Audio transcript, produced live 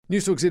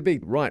Newstalk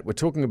ZB. Right, we're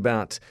talking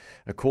about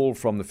a call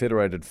from the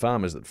Federated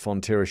Farmers that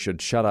Fonterra should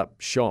shut up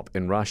shop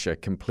in Russia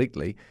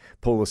completely,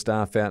 pull the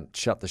staff out,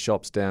 shut the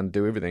shops down,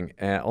 do everything.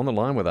 On the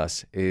line with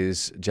us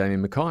is Jamie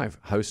Mackay,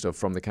 host of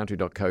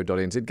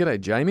fromthecountry.co.nz. G'day,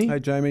 Jamie. Hey,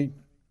 Jamie.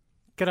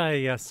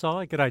 G'day, Si.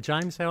 G'day,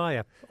 James. How are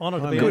you?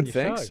 Honoured to be Good, on your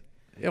thanks. show.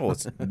 Yeah, well,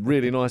 it's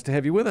really nice to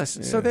have you with us.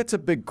 Yeah. So that's a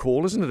big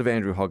call, isn't it, of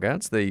Andrew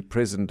Hoggarts, the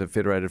president of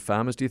Federated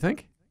Farmers, do you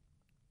think?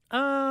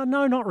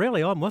 No, not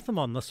really. I'm with him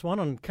on this one.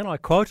 And can I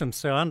quote him?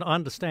 So I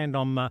understand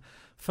I'm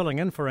filling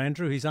in for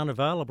Andrew. He's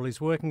unavailable. He's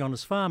working on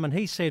his farm. And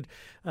he said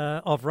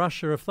of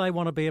Russia, if they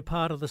want to be a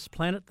part of this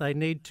planet, they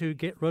need to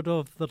get rid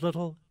of the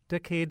little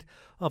dickhead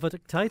of a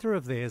dictator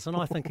of theirs. And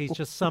I think he's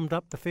just summed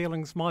up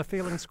my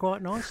feelings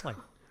quite nicely.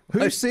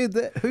 Who said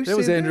that? That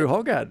was Andrew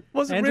Hoggart.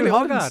 Was it Andrew really?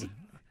 Hoggart.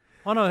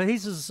 I know,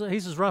 he's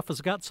as rough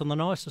as guts in the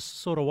nicest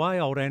sort of way,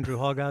 old Andrew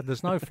Hoggart.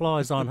 There's no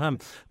flies on him,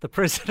 the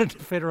president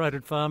of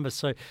Federated Farmers,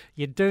 so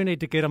you do need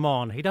to get him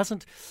on. He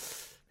doesn't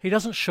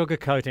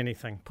sugarcoat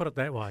anything, put it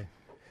that way.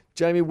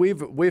 Jamie,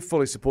 we're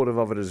fully supportive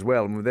of it as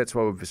well, and that's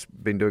why we've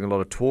been doing a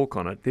lot of talk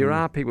on it. There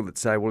are people that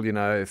say, well, you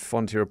know, if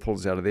Fonterra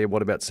pulls out of there,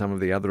 what about some of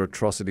the other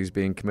atrocities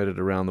being committed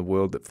around the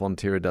world that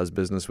Fonterra does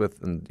business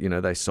with? And, you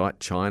know, they cite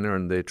China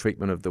and their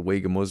treatment of the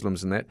Uyghur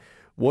Muslims and that.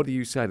 What do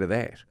you say to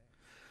that?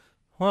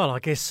 Well, I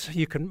guess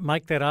you can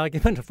make that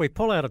argument. If we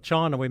pull out of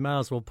China, we may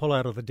as well pull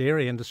out of the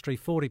dairy industry.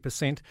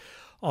 40%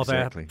 of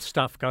our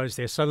stuff goes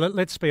there. So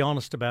let's be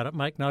honest about it.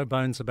 Make no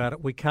bones about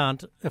it. We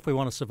can't, if we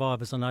want to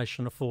survive as a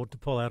nation, afford to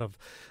pull out of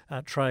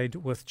trade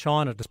with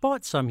China,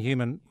 despite some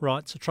human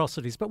rights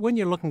atrocities. But when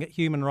you're looking at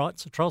human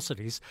rights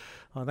atrocities,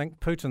 I think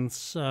Putin's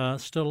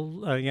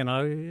still,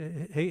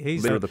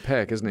 he's leader of the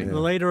pack, isn't he? The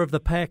leader of the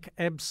pack,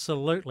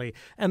 absolutely.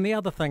 And the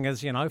other thing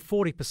is,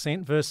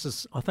 40%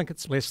 versus, I think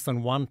it's less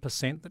than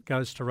 1% that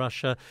goes to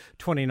Russia.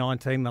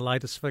 2019, the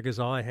latest figures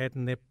I had,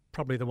 and they're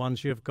probably the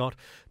ones you've got,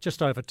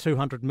 just over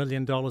 $200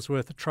 million worth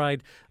of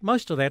trade.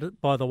 Most of that,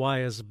 by the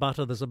way, is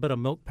butter. There's a bit of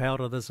milk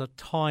powder. There's a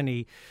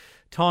tiny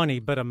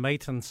bit of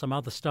meat and some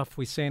other stuff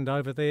we send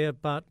over there.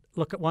 But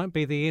look, it won't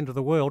be the end of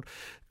the world.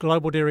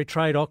 Global Dairy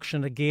Trade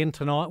Auction again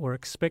tonight. We're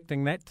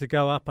expecting that to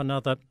go up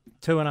another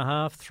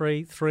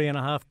 2.5%,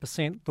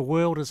 3.5%. The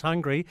world is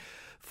hungry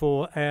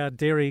for our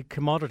dairy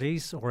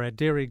commodities or our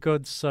dairy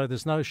goods, so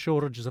there's no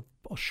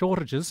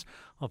shortages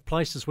of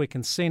places we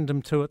can send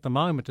them to at the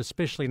moment,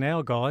 especially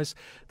now, guys,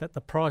 that the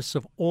price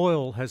of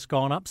oil has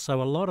gone up.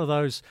 So a lot of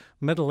those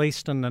Middle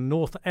Eastern and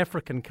North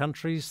African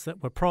countries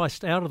that were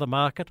priced out of the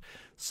market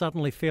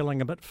suddenly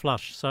feeling a bit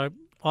flush. So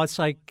I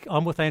say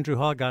I'm with Andrew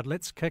Hoggart.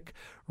 Let's kick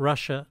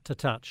Russia to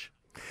touch.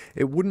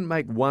 It wouldn't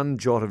make one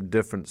jot of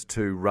difference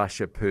to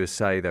Russia per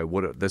se, though,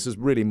 would it? This is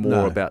really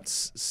more about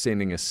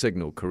sending a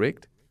signal,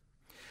 correct?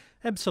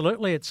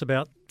 Absolutely, it's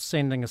about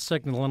sending a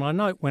signal. And I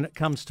note when it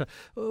comes to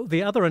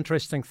the other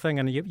interesting thing,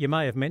 and you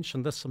may have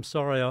mentioned this, I'm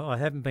sorry I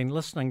haven't been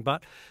listening,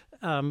 but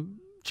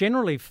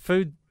generally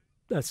food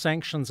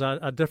sanctions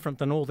are different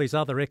than all these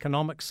other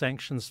economic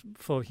sanctions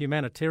for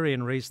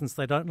humanitarian reasons.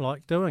 They don't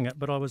like doing it.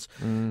 But I was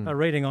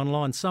reading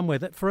online somewhere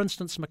that, for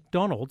instance,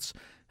 McDonald's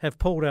have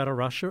pulled out of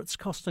Russia. It's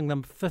costing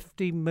them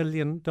 $50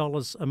 million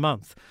a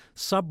month.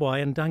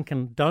 Subway and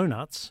Dunkin'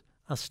 Donuts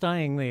are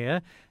staying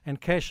there and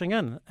cashing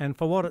in. And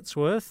for what it's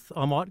worth,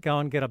 I might go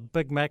and get a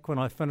Big Mac when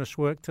I finish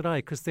work today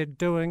because they're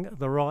doing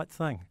the right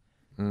thing.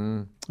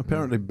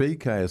 Apparently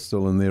BK is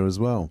still in there as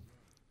well.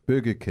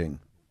 Burger King.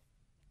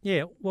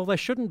 Yeah, well, they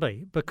shouldn't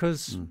be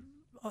because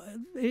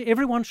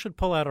everyone should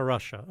pull out of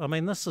Russia. I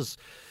mean, this is,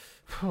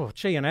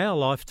 in our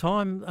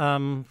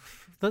lifetime,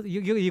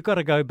 you've got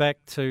to go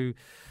back to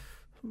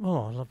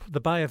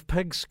the Bay of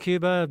Pigs,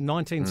 Cuba,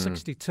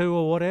 1962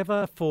 or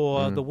whatever,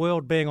 for the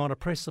world being on a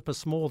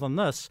precipice more than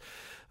this.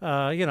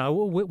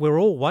 We're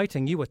all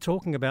waiting. You were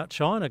talking about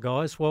China,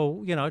 guys.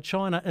 Well,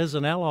 China is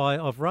an ally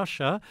of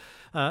Russia.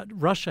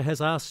 Russia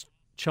has asked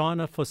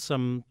China for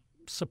some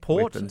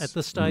support at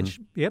this stage.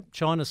 Yep,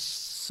 China's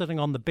sitting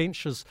on the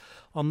benches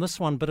on this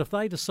one. But if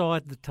they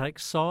decide to take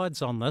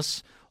sides on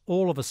this,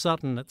 all of a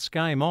sudden it's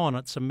game on.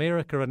 It's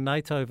America and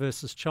NATO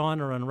versus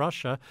China and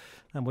Russia,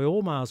 and we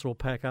all may as well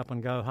pack up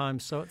and go home.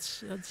 So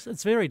it's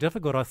very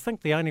difficult. I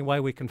think the only way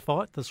we can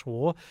fight this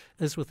war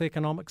is with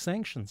economic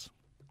sanctions.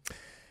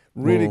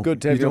 Really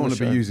good to have you you don't on want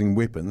the to be show. using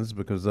weapons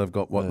because they've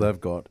got what they've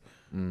got.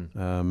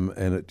 And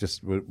it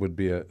just would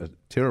be a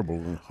terrible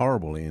and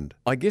horrible end.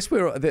 I guess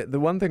the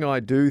one thing I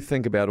do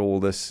think about all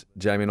this,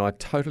 Jamie, and I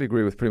totally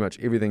agree with pretty much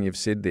everything you've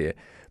said there,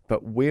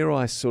 but where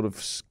I sort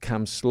of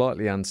come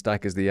slightly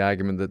unstuck is the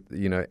argument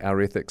that, our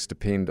ethics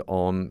depend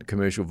on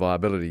commercial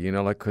viability,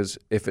 because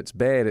if it's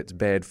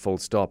bad, full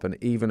stop. And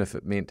even if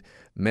it meant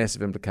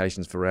massive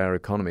implications for our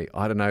economy,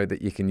 I don't know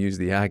that you can use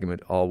the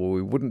argument,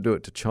 we wouldn't do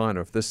it to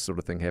China if this sort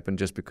of thing happened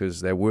just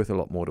because they're worth a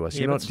lot more to us.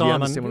 Yeah, Do you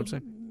understand what I'm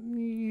saying?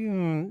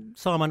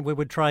 Simon, we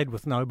would trade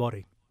with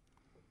nobody.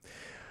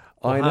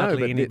 I know,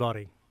 hardly but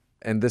anybody.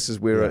 And this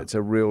is where it's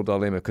a real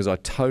dilemma, because I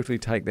totally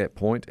take that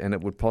point, and it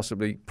would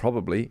probably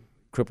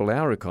cripple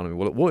our economy.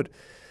 Well, it would,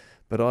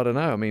 but I don't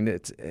know. I mean,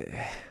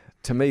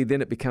 to me,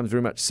 then it becomes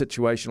very much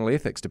situational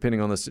ethics. Depending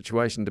on the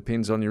situation,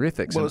 depends on your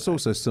ethics. Well, And it's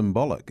also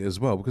symbolic as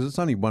well, because it's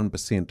only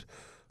 1%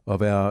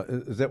 of our.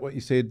 Is that what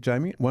you said,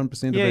 Jamie?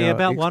 1% Yeah, of our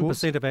about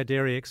exports? 1% of our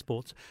dairy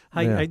exports.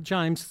 Hey, Yeah. hey,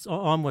 James,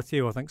 I'm with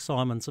you. I think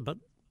Simon's a bit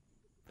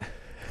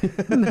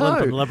no.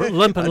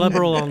 limp and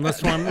liberal on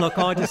this one. Look,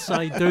 I just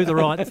say do the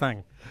right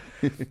thing.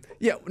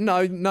 Yeah,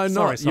 no, Sorry, not.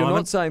 You're Simon.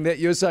 not saying that.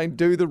 You're saying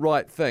do the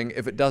right thing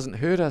if it doesn't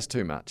hurt us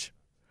too much.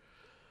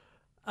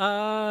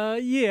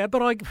 Yeah,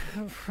 but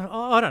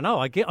I don't know.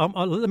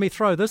 Let me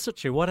throw this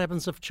at you. What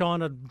happens if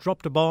China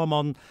dropped a bomb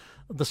on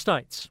the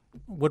States?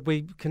 Would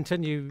we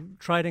continue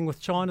trading with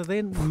China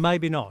then?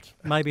 Maybe not.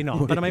 Maybe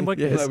not. But I mean, we're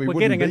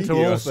getting be into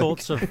here, I all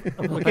think. sorts of.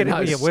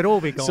 We'd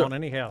all be gone So-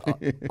 anyhow.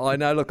 I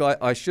know. Look,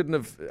 I shouldn't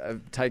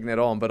have taken that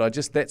on, but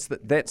that's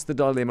the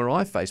dilemma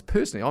I face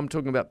personally. I'm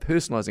talking about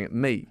personalising it,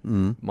 me,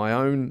 my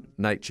own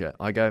nature.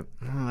 I go,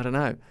 I don't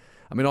know.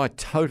 I mean, I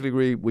totally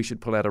agree we should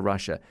pull out of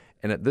Russia,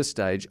 and at this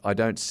stage, I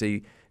don't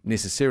see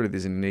necessarily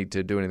there's any need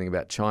to do anything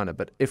about China.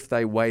 But if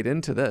they wade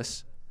into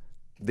this,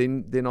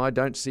 then I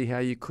don't see how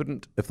you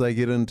couldn't. If they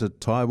get into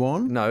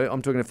Taiwan, No,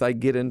 I'm talking if they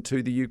get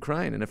into the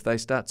Ukraine, and if they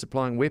start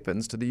supplying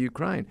weapons to the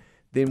Ukraine,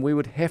 then we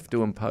would have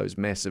to impose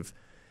massive,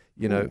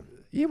 Yeah,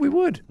 we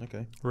would.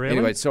 okay. Really?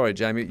 Anyway, sorry,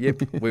 Jamie.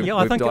 Yep, we've Yeah,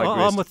 I think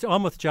digressed.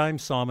 I'm with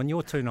James, Simon.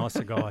 You're too nice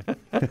a guy.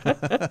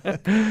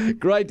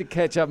 Great to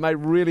catch up, mate.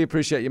 Really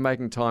appreciate you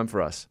making time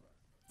for us.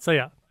 See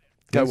ya.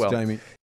 Go Thanks, well. Jamie.